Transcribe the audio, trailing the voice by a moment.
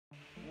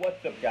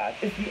What's up, guys?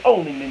 It's the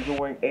only ninja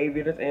wearing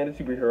aviators and a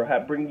superhero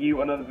hat, bringing you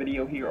another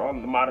video here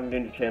on the Modern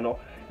Ninja channel.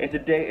 And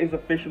today is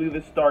officially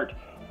the start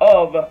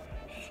of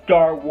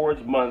Star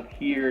Wars month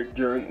here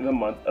during the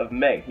month of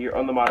May here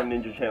on the Modern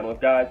Ninja channel.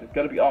 Guys, it's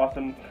gonna be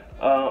awesome.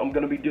 I'm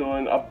gonna be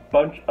doing a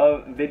bunch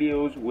of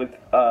videos with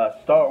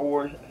Star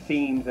Wars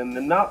themes, and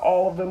then not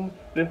all of them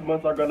this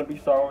month are gonna be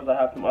Star Wars. I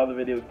have some other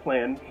videos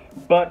planned,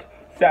 but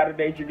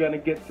Saturdays you're gonna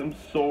get some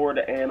sword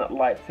and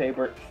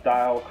lightsaber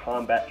style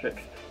combat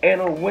tricks. And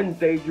on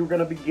Wednesdays, you're going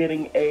to be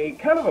getting a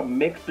kind of a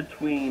mix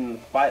between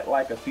fight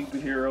like a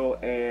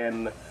superhero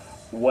and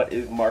what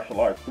is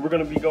martial arts. We're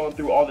going to be going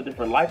through all the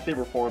different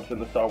lightsaber forms in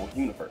the Star Wars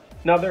universe.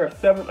 Now, there are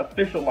 7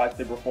 official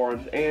lightsaber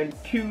forms and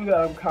 2 that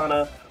I'm kind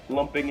of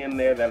lumping in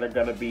there that are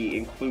going to be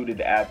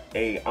included as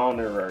a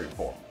honorary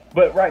form.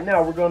 But right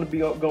now, we're going to be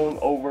going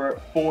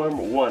over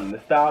Form 1, the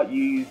style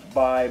used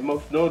by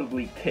most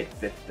notably Kit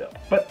Fisto.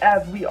 But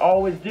as we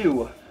always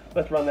do,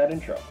 let's run that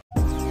intro.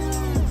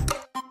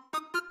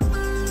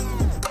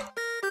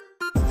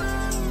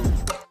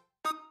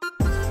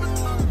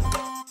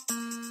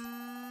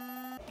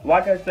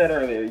 Like I said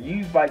earlier,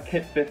 used by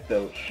Kit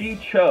Fisto, Shii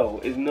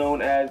Cho is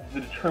known as the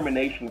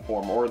Determination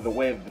form, or the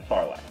Way of the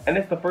Sarlacc. And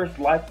it's the first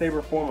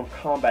lightsaber form of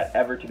combat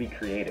ever to be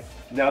created.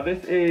 Now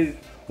this is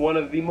one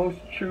of the most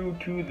true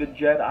to the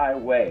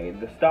Jedi way,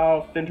 the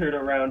style centered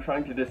around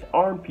trying to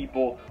disarm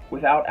people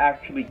without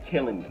actually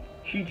killing them.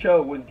 Shii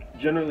Cho was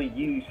generally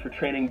used for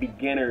training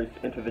beginners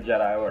into the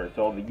Jedi Order,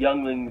 so the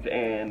younglings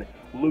and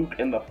Luke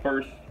in the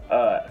first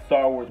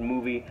Star Wars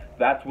movie,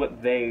 that's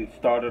what they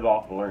started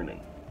off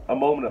learning. A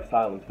moment of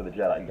silence for the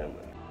Jedi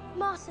younglings.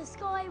 Master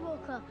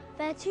Skywalker,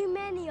 there are too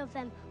many of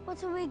them.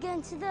 What are we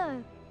going to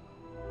do?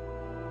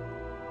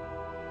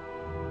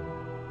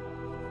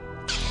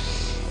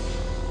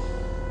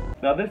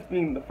 Now, this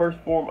being the first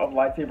form of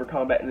lightsaber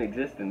combat in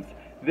existence,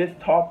 this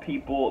taught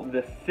people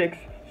the 6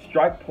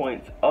 strike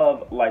points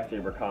of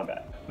lightsaber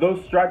combat.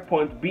 Those strike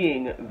points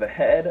being the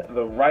head,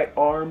 the right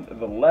arm,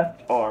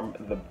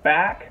 the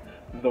back,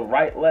 the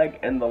right leg,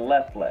 and the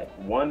left leg,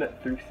 1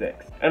 through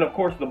 6. And of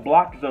course, the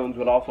block zones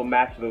would also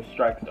match those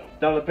strike zones.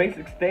 Now, the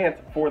basic stance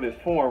for this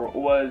form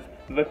was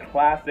the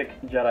classic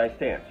Jedi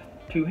stance.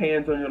 2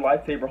 hands on your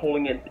lightsaber,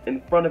 holding it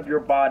in front of your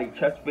body,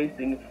 chest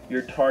facing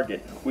your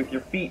target, with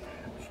your feet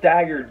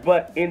staggered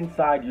but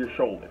inside your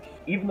shoulders.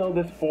 Even though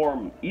this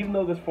form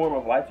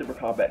of lightsaber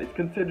combat is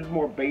considered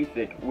more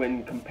basic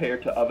when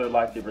compared to other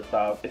lightsaber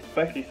styles,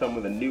 especially some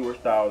of the newer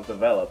styles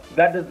developed,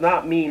 that does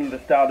not mean the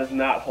style does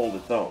not hold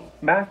its own.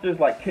 Masters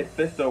like Kit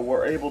Fisto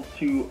were able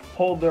to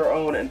hold their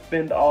own and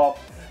fend off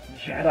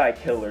Jedi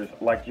killers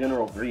like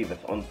General Grievous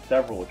on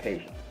several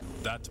occasions.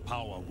 That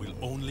power will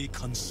only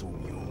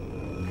consume you.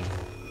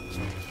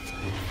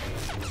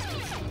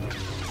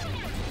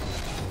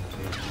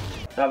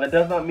 Now, that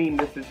does not mean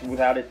this is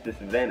without its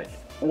disadvantages.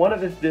 One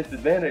of its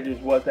disadvantages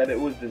was that it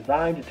was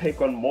designed to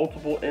take on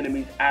multiple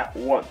enemies at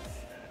once.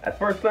 At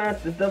first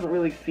glance, this doesn't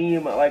really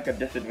seem like a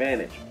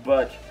disadvantage,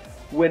 but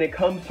when it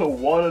comes to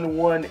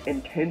one-on-one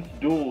intense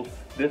duels,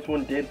 this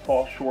one did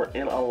fall short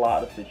in a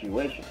lot of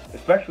situations,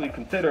 especially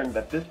considering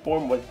that this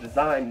form was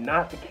designed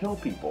not to kill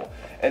people,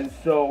 and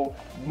so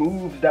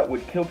moves that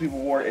would kill people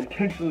were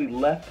intentionally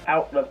left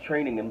out of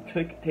training and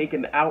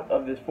taken out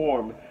of this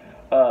form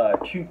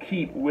to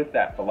keep with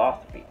that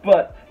philosophy.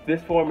 But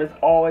this form is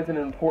always an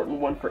important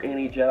one for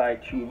any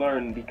Jedi to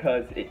learn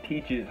because it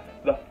teaches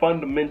the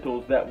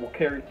fundamentals that will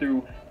carry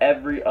through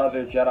every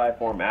other Jedi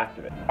form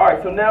after it.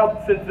 Alright, so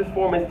now since this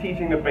form is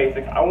teaching the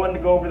basics, I wanted to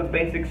go over the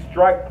basic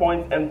strike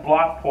points and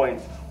block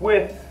points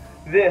with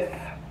this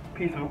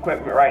piece of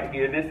equipment right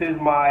here. This is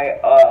my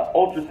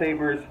Ultra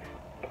Sabers,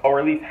 or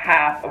at least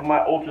half of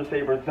my Ultra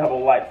Sabers double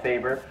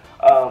lightsaber.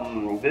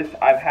 This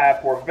I've had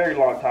for a very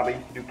long time. I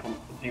used to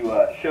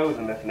do shows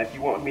in this, and if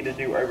you want me to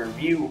do a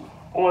review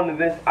on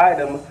this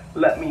item,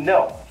 let me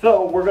know.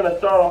 So we're going to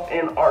start off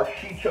in our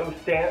Shii Cho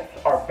stance,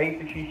 our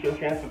basic Shii Cho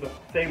stance, with the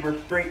saber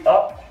straight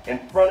up in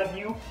front of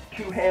you,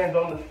 2 hands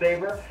on the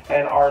saber,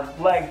 and our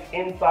legs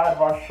inside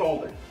of our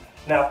shoulders.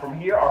 Now from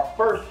here, our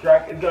first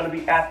strike is going to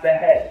be at the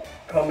head,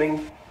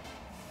 coming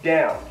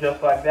down,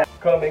 just like that,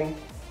 coming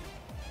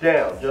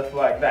down, just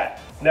like that.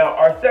 Now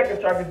our second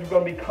strike is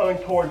going to be coming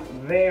towards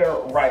their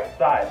right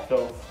side,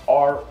 so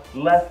our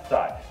left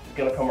side is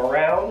going to come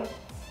around,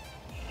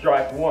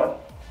 strike 1.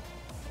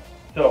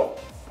 So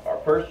our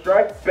first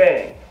strike,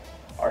 bang.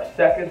 Our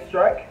second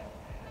strike.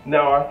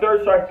 Now our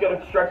third strike is going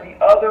to strike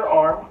the other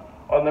arm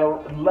on their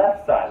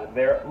left side of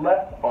their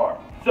left arm.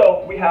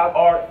 So we have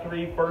our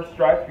 3 first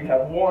strikes. We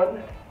have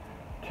 1,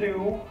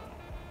 2,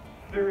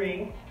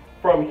 3.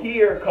 From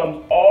here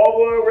comes all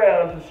the way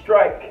around to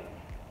strike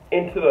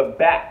into the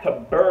back, to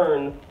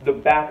burn the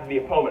back of the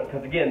opponent.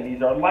 Because again,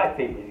 these are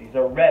lightsabers. These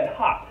are red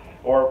hot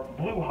or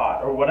blue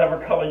hot or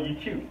whatever color you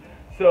choose.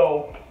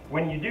 So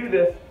when you do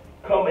this,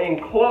 come in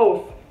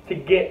close to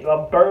get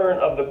the burn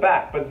of the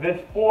back. But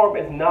this form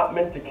is not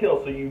meant to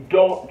kill, so you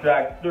don't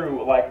drag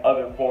through like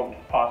other forms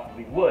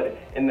possibly would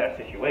in that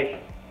situation.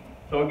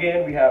 So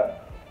again, we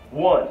have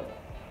 1,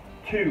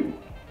 2,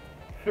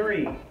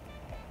 3,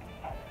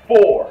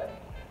 4,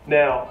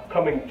 Now,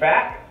 coming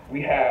back,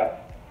 we have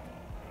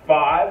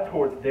 5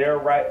 towards their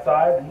right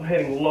side,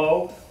 hitting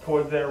low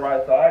towards their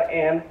right side,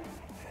 and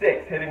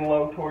 6 hitting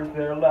low towards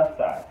their left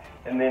side,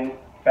 and then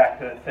back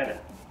to the center.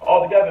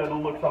 All together,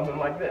 it'll look something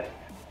like this.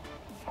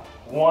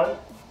 1,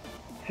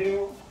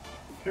 2,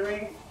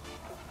 3,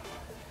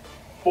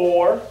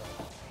 4,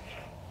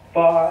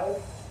 5,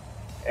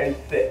 and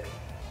 6,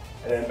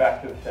 and then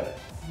back to the center.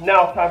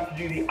 Now it's time to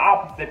do the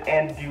opposite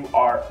and do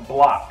our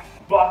blocks.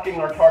 Blocking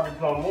our target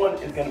zone 1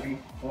 is going to be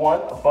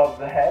 1 above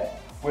the head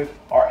with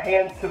our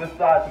hands to the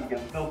side so we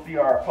can still see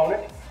our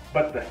opponent,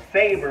 but the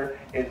saber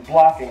is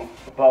blocking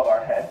above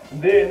our head.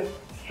 Then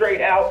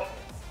straight out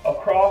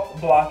across,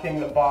 blocking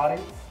the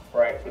body,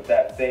 right, with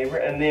that saber,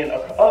 and then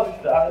on the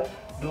other side,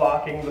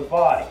 blocking the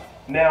body.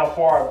 Now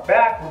for our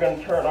back, we're going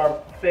to turn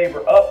our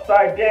saber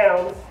upside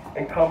down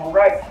and come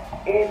right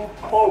in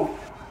close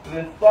to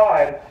this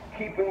side,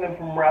 keeping them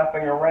from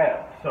wrapping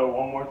around. So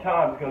one more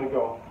time, it's going to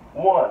go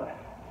 1,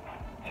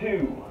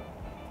 2,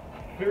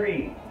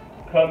 3,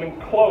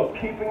 coming close,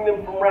 keeping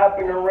them from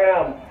wrapping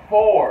around,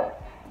 4,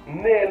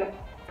 and then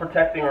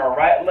protecting our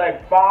right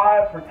leg,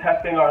 5,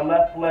 protecting our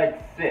left leg,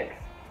 6.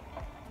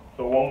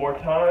 So one more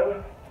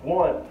time,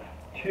 1,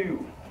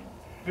 2,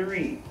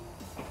 3,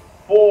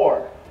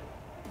 4,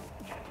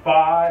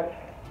 5,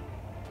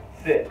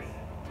 6,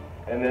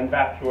 and then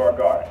back to our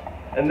guard.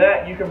 And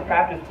that you can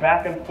practice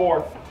back and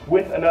forth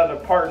with another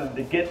partner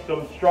to get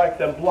those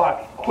strikes and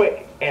blocks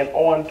quick and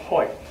on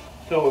point.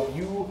 So if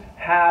you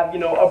have,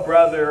 a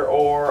brother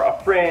or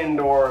a friend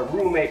or a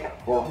roommate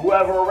or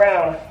whoever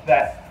around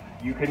that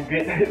you can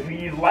get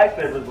these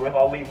lightsabers with,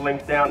 I'll leave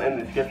links down in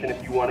the description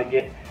if you want to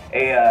get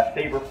a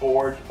saber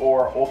forge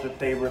or ultra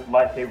sabers,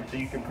 lightsaber, so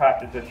you can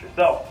practice this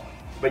yourself.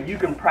 But you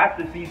can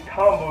practice these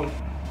combos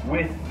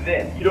with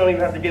this. You don't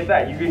even have to get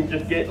that. You can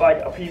just get like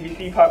a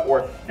PVC pipe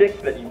or a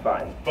stick that you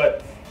find.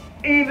 But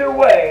either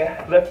way,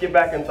 let's get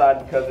back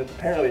inside because it's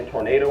apparently a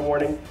tornado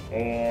warning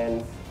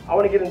and I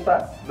want to get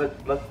inside.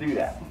 Let's do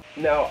that.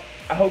 Now,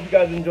 I hope you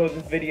guys enjoyed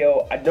this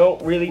video. I don't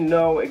really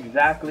know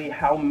exactly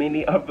how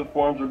many of the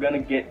forms we're going to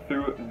get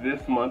through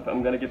this month.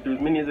 I'm going to get through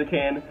as many as I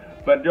can,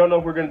 but I don't know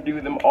if we're going to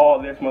do them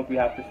all this month. We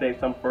have to save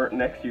some for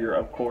next year,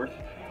 of course.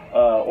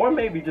 Or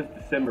maybe just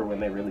December when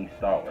they release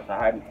Star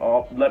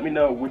Wars. Let me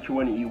know which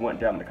one you want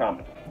down in the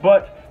comments.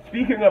 But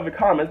speaking of the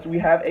comments, we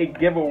have a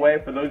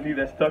giveaway for those of you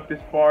that stuck this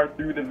far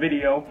through the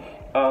video.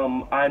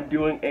 I'm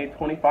doing a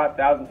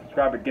 25,000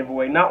 subscriber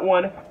giveaway. Not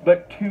one,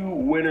 but 2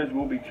 winners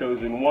will be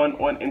chosen. One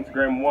on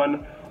Instagram,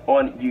 one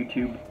on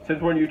YouTube.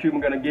 Since we're on YouTube, I'm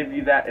going to give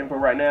you that info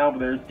right now, but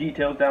there's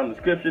details down in the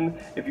description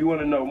if you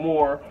want to know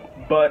more.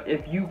 But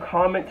if you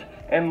comment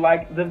and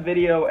like the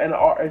video and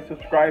are a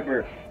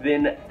subscriber,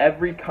 then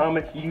every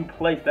comment you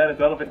place that is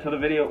relevant to the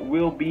video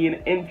will be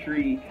an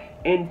entry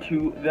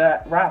into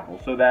that raffle,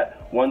 so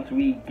that once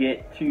we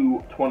get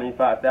to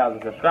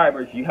 25,000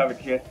 subscribers, you have a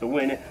chance to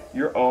win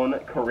your own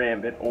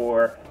karambit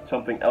or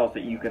something else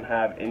that you can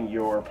have in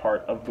your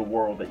part of the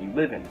world that you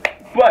live in.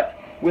 But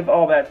with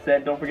all that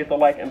said, don't forget to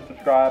like and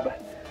subscribe.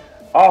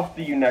 I'll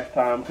see you next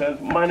time, because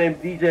my name's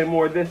DJ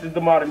Moore, this is the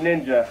Modern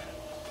Ninja,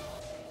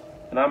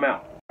 and I'm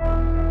out.